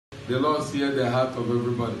the Lord sees the heart of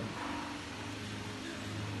everybody.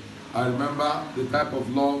 I remember the type of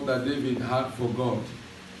love that David had for God.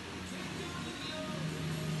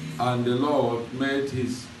 And the Lord made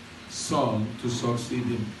his son to succeed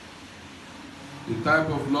him. The type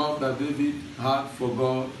of love that David had for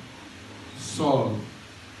God, Saul,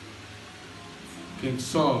 King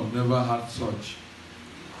Saul never had such.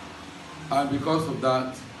 And because of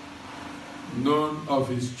that, none of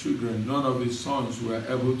his children, none of his sons were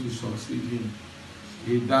able to succeed him.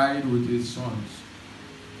 He died with his sons.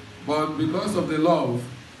 But because of the love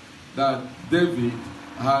that David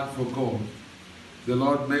had for God, the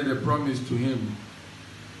Lord made a promise to him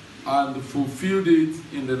and fulfilled it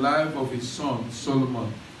in the life of his son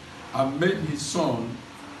Solomon, and made his son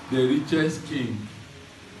the richest king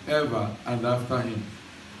ever and after him.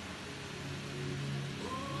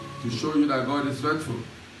 To show you that God is faithful.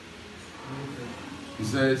 He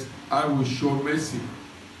says, I will show mercy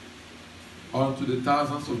unto the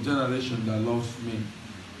thousands of generations that loves me,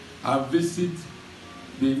 and visit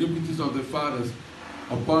the iniquities of the fathers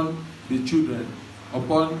upon the children,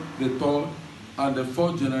 upon the third and the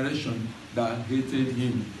fourth generation that hated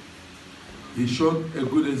him. He showed a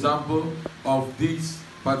good example of this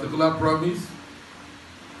particular promise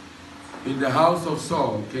in the house of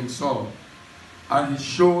Saul, King Saul. And he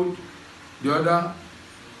showed the other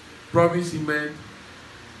promise he made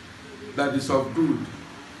that is of good.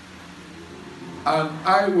 And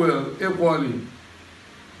I will equally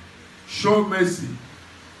show mercy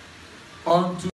unto